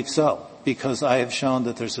 I believe so, because I have shown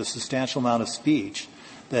that there's a substantial amount of speech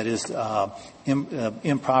that is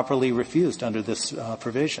improperly refused under this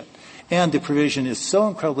provision. And the provision is so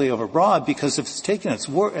incredibly overbroad because if it's taken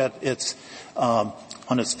on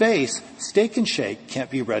its face, Steak and Shake can't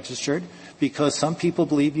be registered because some people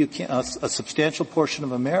believe you can't, a substantial portion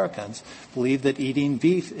of Americans believe that eating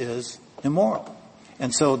beef is immoral.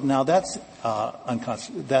 And so now that's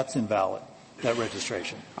invalid. That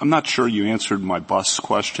registration. I'm not sure you answered my bus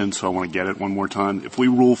question, so I want to get it one more time. If we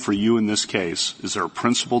rule for you in this case, is there a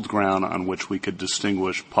principled ground on which we could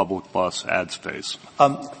distinguish public bus ad space?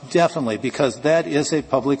 Definitely, because that is a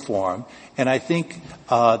public forum, and I think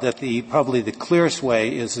that probably the clearest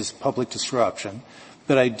way is public disruption.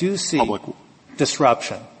 But I do see public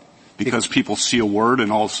disruption because people see a word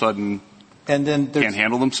and all of a sudden can't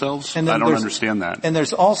handle themselves. I don't understand that. And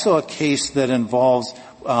there's also a case that involves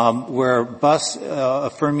where bus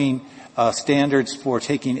affirming standards for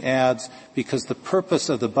taking ads because the purpose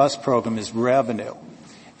of the bus program is revenue.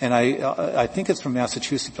 And I think it's from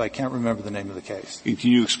Massachusetts, but I can't remember the name of the case.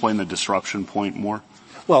 Can you explain the disruption point more?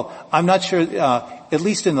 Well, I'm not sure, at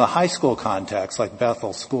least in the high school context, like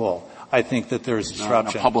Bethel School, I think that there's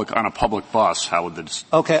disruption. On a public bus, how would this?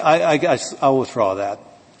 Okay, I guess I'll withdraw that.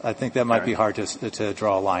 I think that might be hard to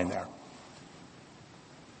draw a line there.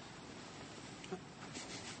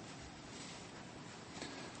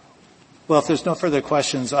 Well, if there's no further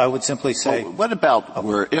questions, I would simply say. Well, what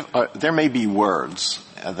about there may be words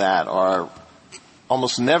that are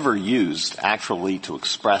almost never used actually to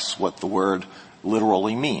express what the word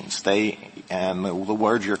literally means. And the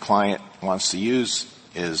word your client wants to use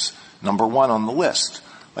is number one on the list,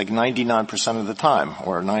 like 99% of the time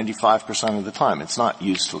or 95% of the time. It's not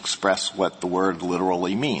used to express what the word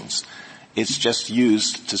literally means. It's just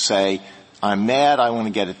used to say, I'm mad, I want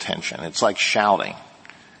to get attention. It's like shouting.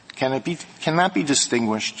 Can that be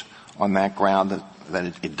distinguished on that ground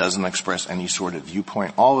that it doesn't express any sort of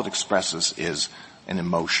viewpoint? All it expresses is an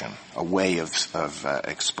emotion, a way of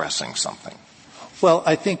expressing something. Well,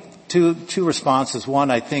 I think two responses.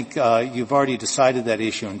 One, I think you've already decided that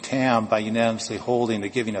issue in Tam by unanimously holding the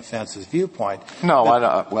giving offense as viewpoint. No,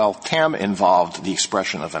 well, Tam involved the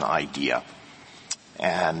expression of an idea,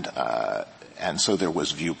 and so there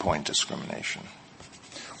was viewpoint discrimination.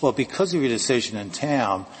 Well, because of your decision in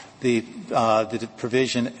Tam, the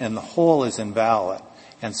provision in the whole is invalid.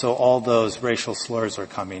 And so all those racial slurs are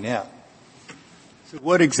coming in. So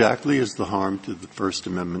what exactly is the harm to the First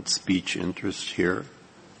Amendment speech interest here?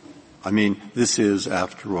 I mean, this is,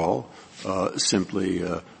 after all, simply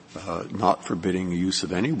not forbidding the use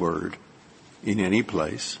of any word in any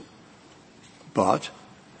place, but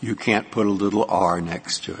you can't put a little R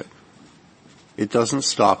next to it. It doesn't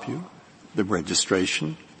stop you. The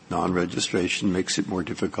registration, non-registration makes it more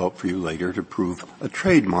difficult for you later to prove a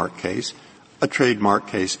trademark case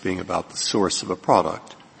being about the source of a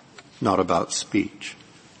product, not about speech.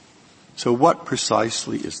 So what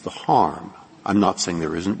precisely is the harm? I'm not saying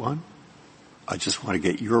there isn't one. I just want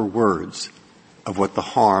to get your words of what the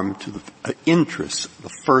harm to the interest, the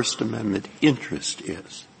First Amendment interest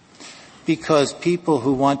is. Because people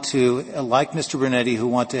who want to, like Mr. Brunetti, who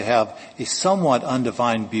want to have a somewhat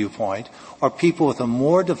undefined viewpoint, or people with a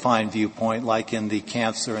more defined viewpoint, like in the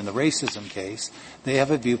cancer and the racism case, they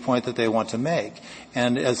have a viewpoint that they want to make.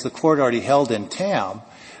 And as the court already held in Tam,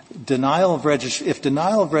 if denial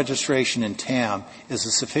of registration in Tam is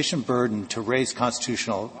a sufficient burden to raise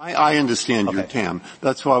constitutional... I understand your Tam.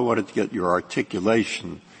 That's why I wanted to get your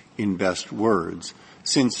articulation in best words,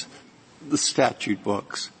 since the statute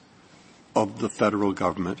books of the federal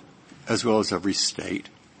government, as well as every state,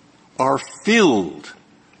 are filled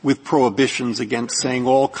with prohibitions against saying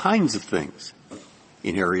all kinds of things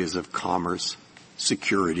in areas of commerce,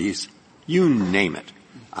 securities, you name it.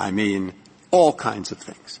 I mean, all kinds of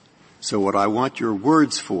things. So what I want your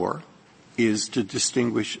words for is to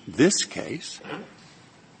distinguish this case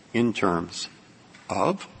in terms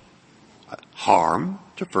of harm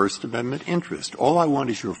to First Amendment interest. All I want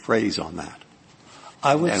is your phrase on that.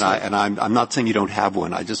 I'm not saying you don't have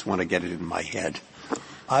one. I just want to get it in my head.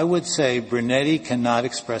 I would say Brunetti cannot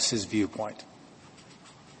express his viewpoint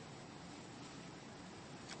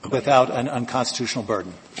without an unconstitutional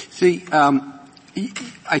burden. See,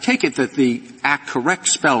 I take it that the correct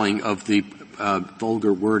spelling of the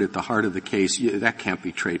vulgar word at the heart of the case, that can't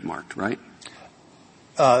be trademarked, right?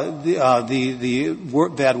 The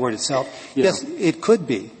bad word itself? Yeah. Yes, it could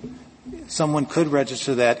be. Someone could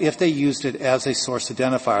register that if they used it as a source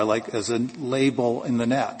identifier, like as a label in the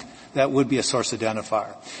neck. That would be a source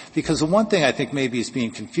identifier. Because the one thing I think maybe is being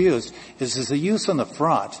confused is the use on the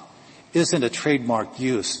front isn't a trademark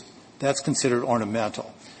use. That's considered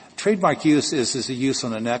ornamental. Trademark use is a use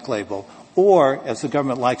on a neck label, or, as the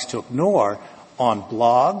government likes to ignore, on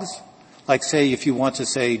blogs. Like, say, if you want to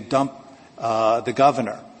say dump the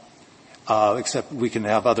governor, except we can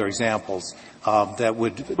have other examples that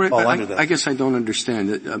would fall under that. I guess I don't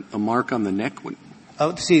understand. A mark on the neck would...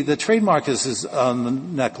 See, the trademark is on the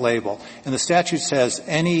neck label, and the statute says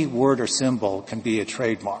any word or symbol can be a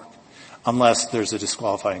trademark, unless there's a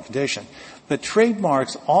disqualifying condition. But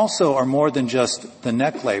trademarks also are more than just the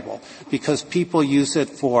neck label, because people use it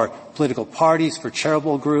for political parties, for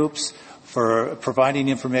charitable groups, for providing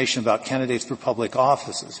information about candidates for public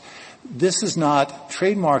offices. This is not,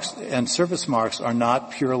 trademarks and service marks are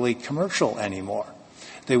not purely commercial anymore.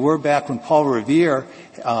 They were back when Paul Revere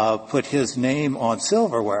put his name on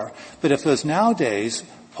silverware. But if it was nowadays,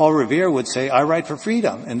 Paul Revere would say, I write for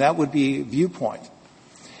freedom, and that would be viewpoint.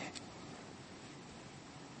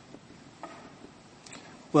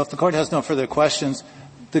 Well, if the Court has no further questions,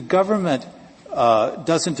 the government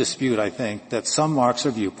doesn't dispute, I think, that some marks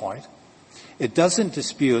are viewpoint. It doesn't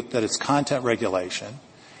dispute that it's content regulation.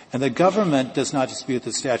 And the government does not dispute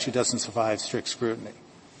the statute doesn't survive strict scrutiny.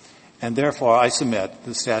 And therefore, I submit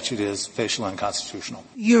the statute is facially unconstitutional.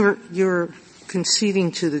 You're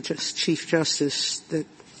conceding to the Chief Justice that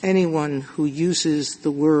anyone who uses the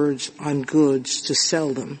words on goods to sell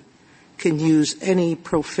them can use any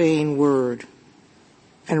profane word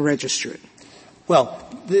and register it. Well,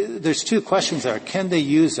 there's two questions there. Can they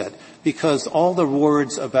use it? Because all the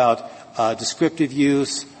words about descriptive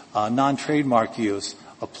use, non-trademark use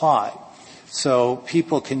apply. So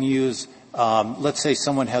people can use, let's say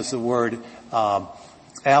someone has the word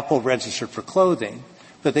apple registered for clothing,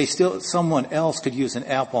 but someone else could use an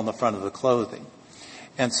apple on the front of the clothing.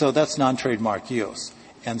 And so that's non-trademark use.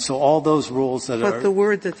 And so all those rules But the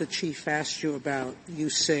word that the Chief asked you about,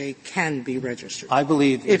 you say can be registered. I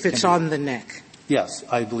believe if it's on the neck. Yes,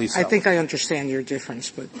 I believe so. I think I understand your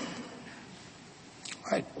difference, but.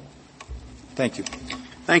 All right. Thank you.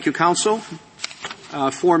 Thank you, counsel.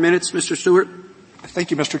 4 minutes, Mr. Stewart.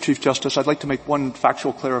 Thank you, Mr. Chief Justice. I'd like to make one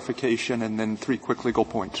factual clarification and then 3 quick legal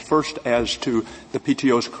points. First, as to the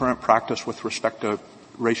PTO's current practice with respect to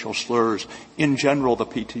racial slurs. In general, the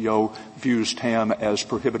PTO views TAM as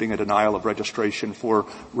prohibiting a denial of registration for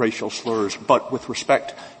racial slurs. But with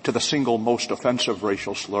respect to the single most offensive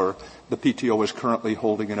racial slur, the PTO is currently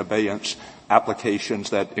holding in abeyance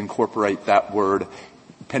applications that incorporate that word,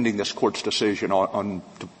 pending this court's decision to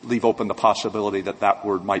leave open the possibility that that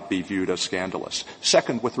word might be viewed as scandalous.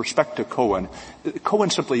 Second, with respect to Cohen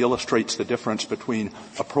simply illustrates the difference between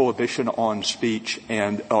a prohibition on speech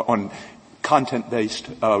and on content-based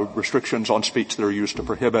restrictions on speech that are used to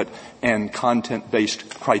prohibit and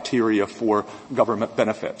content-based criteria for government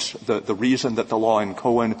benefits. The reason that the law in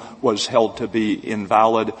Cohen was held to be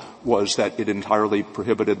invalid was that it entirely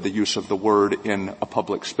prohibited the use of the word in a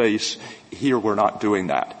public space. Here we're not doing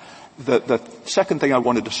that. The second thing I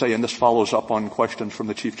wanted to say, and this follows up on questions from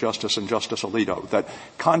the Chief Justice and Justice Alito, that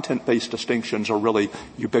content-based distinctions are really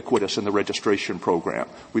ubiquitous in the registration program.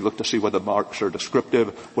 We look to see whether marks are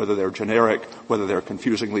descriptive, whether they're generic, whether they're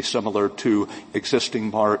confusingly similar to existing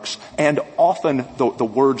marks, and often the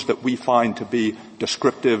words that we find to be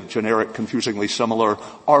descriptive, generic, confusingly similar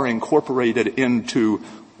are incorporated into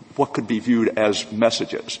what could be viewed as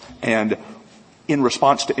messages. And in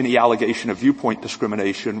response to any allegation of viewpoint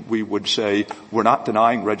discrimination, we would say we're not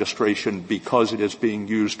denying registration because it is being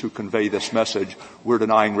used to convey this message. We're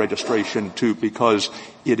denying registration because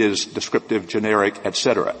it is descriptive, generic,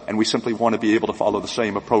 etc. And we simply want to be able to follow the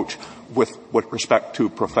same approach with respect to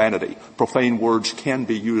profanity. Profane words can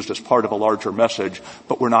be used as part of a larger message,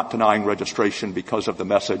 but we're not denying registration because of the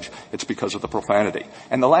message. It's because of the profanity.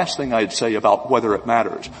 And the last thing I'd say about whether it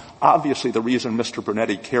matters, obviously the reason Mr.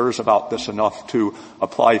 Brunetti cares about this enough to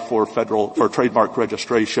apply for trademark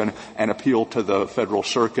registration and appeal to the Federal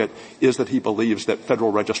Circuit is that he believes that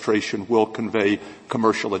federal registration will convey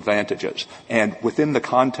commercial advantages. And within the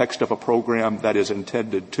context of a program that is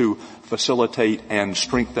intended to facilitate and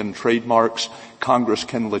strengthen trademarks, Congress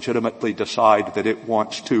can legitimately decide that it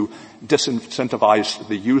wants to disincentivize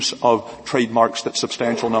the use of trademarks that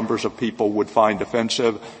substantial numbers of people would find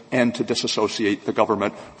offensive and to disassociate the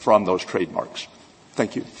government from those trademarks.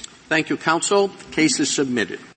 Thank you. Thank you, counsel. Case is submitted.